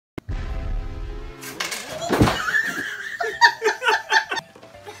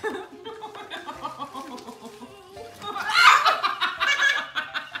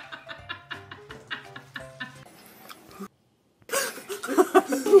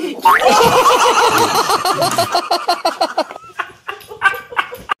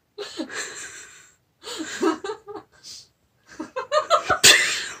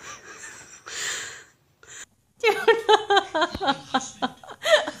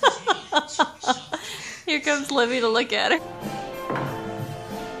Here comes Livy to look at her.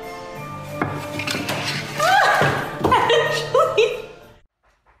 Ashley!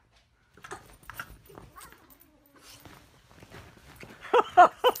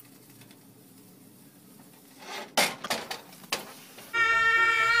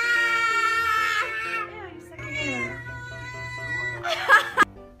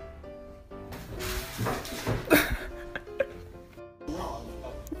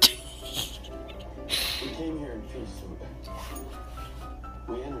 Came here in peace.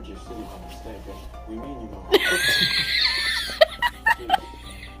 We entered your city by mistake. We mean you well.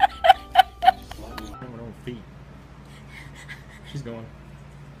 Just let me. Her own feet. She's going.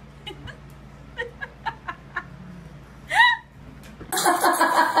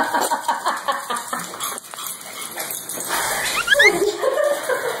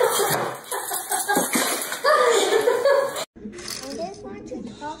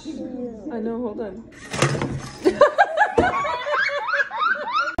 I know, hold on.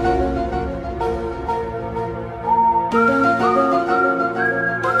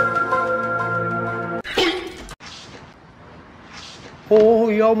 Oh,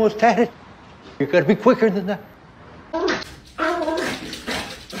 you almost had it. You gotta be quicker than that.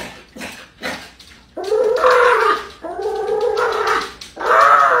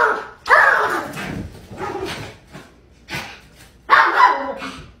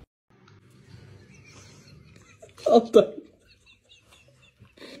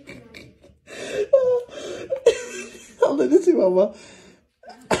 Habla de su mamá.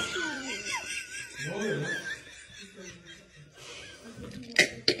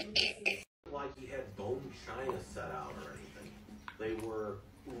 Like he had bone china set out or anything. They were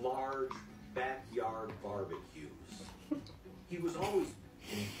large backyard barbecues. He was always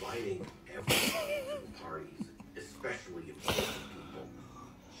inviting everyone to parties, especially important people.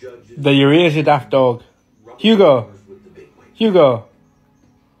 Judges. The your ears, you daft dog. Hugo. With the big wigs. Hugo.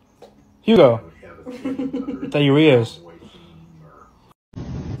 Hugo. I would have a feeling The your ears. or-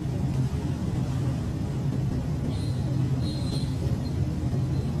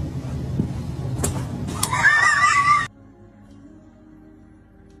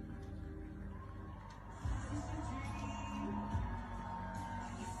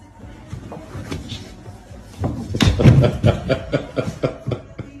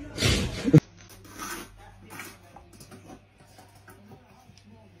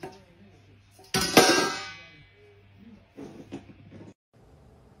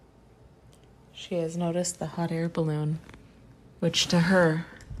 She has noticed the hot air balloon, which to her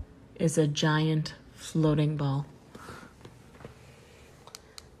is a giant floating ball.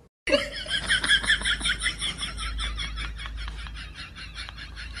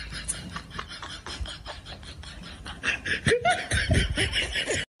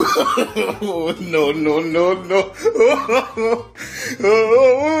 Oh, no, no, no, no.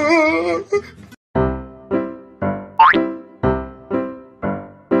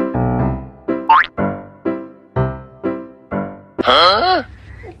 Huh?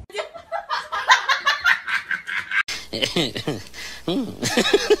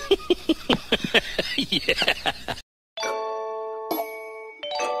 Yeah.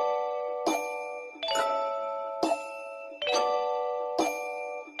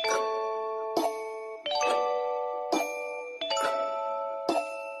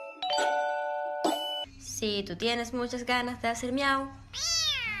 Si tú tienes muchas ganas de hacer miau.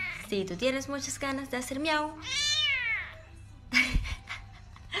 Si tú tienes muchas ganas de hacer miau.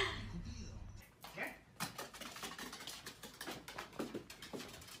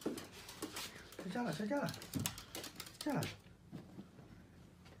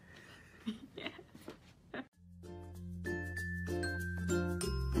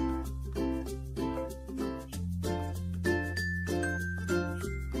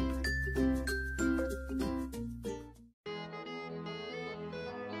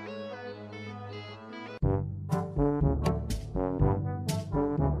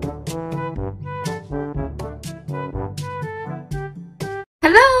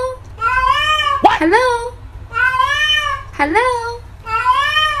 Hello? What? Hello? Hello?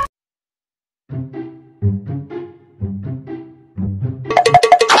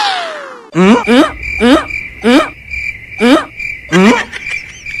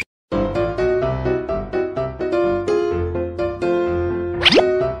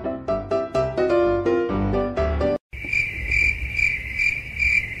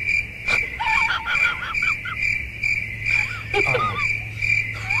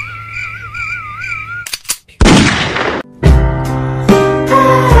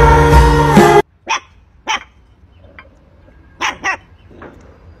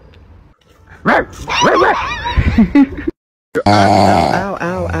 Ow,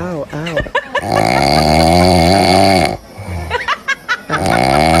 ow, ow, ow.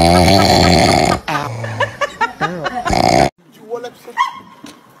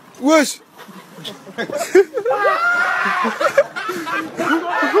 Wesh.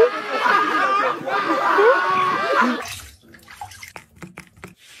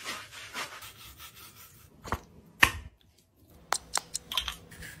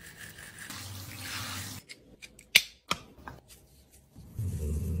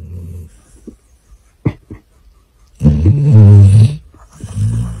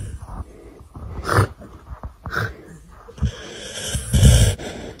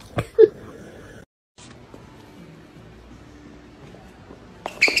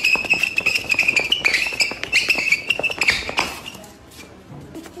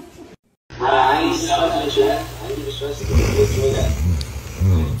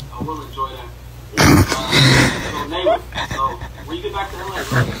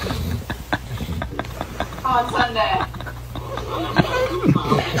 On Sunday.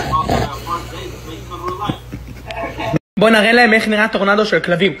 בוא נראה להם איך נראה טורנדו של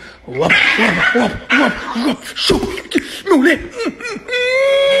כלבים. וופ, וופ, וופ, וופ, וופ, שופ, מעולה.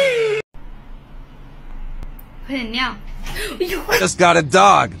 快点尿。 Just got a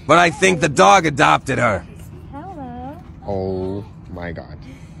dog, but I think the dog adopted her. Oh my god.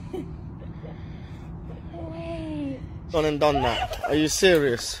 Gone and done that. Are you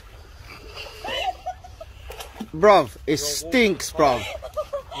serious? Bruv, it stinks, bruv.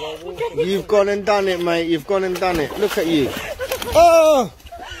 You've gone and done it, mate. You've gone and done it. Look at you. Oh!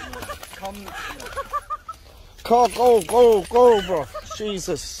 Go, bro.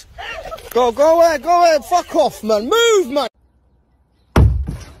 Jesus. Go ahead. Fuck off, man. Move, man.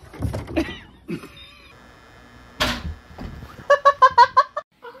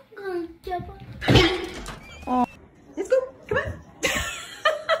 Let's go. Come on.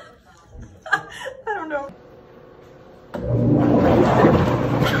 I don't know.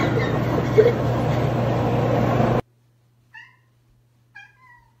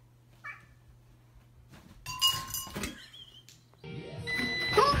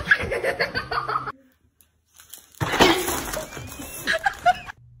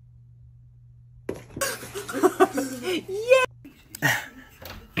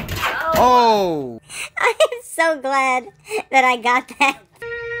 Oh! I am so glad that I got that.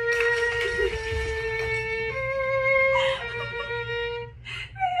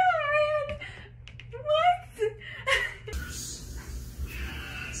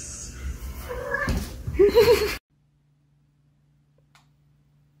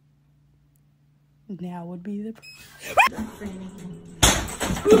 Now would be the.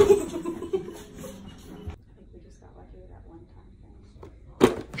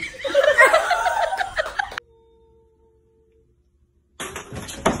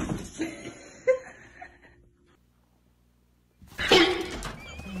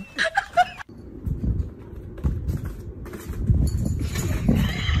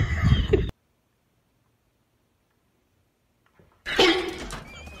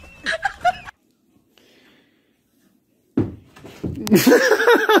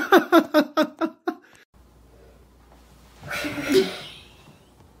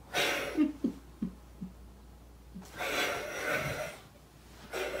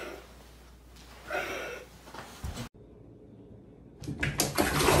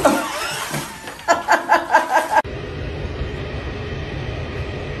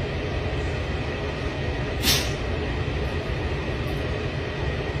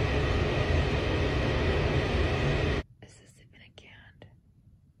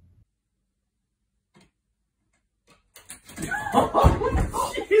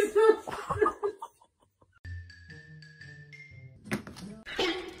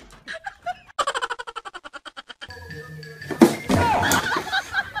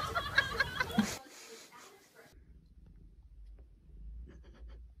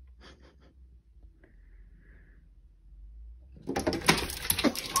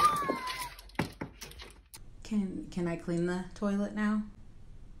 Can I clean the toilet now?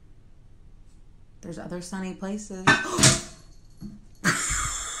 There's other sunny places.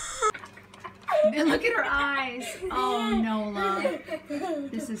 And look at her eyes. Oh, Nola.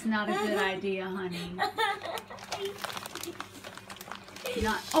 This is not a good idea, honey.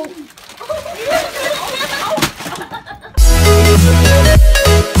 Not. Oh.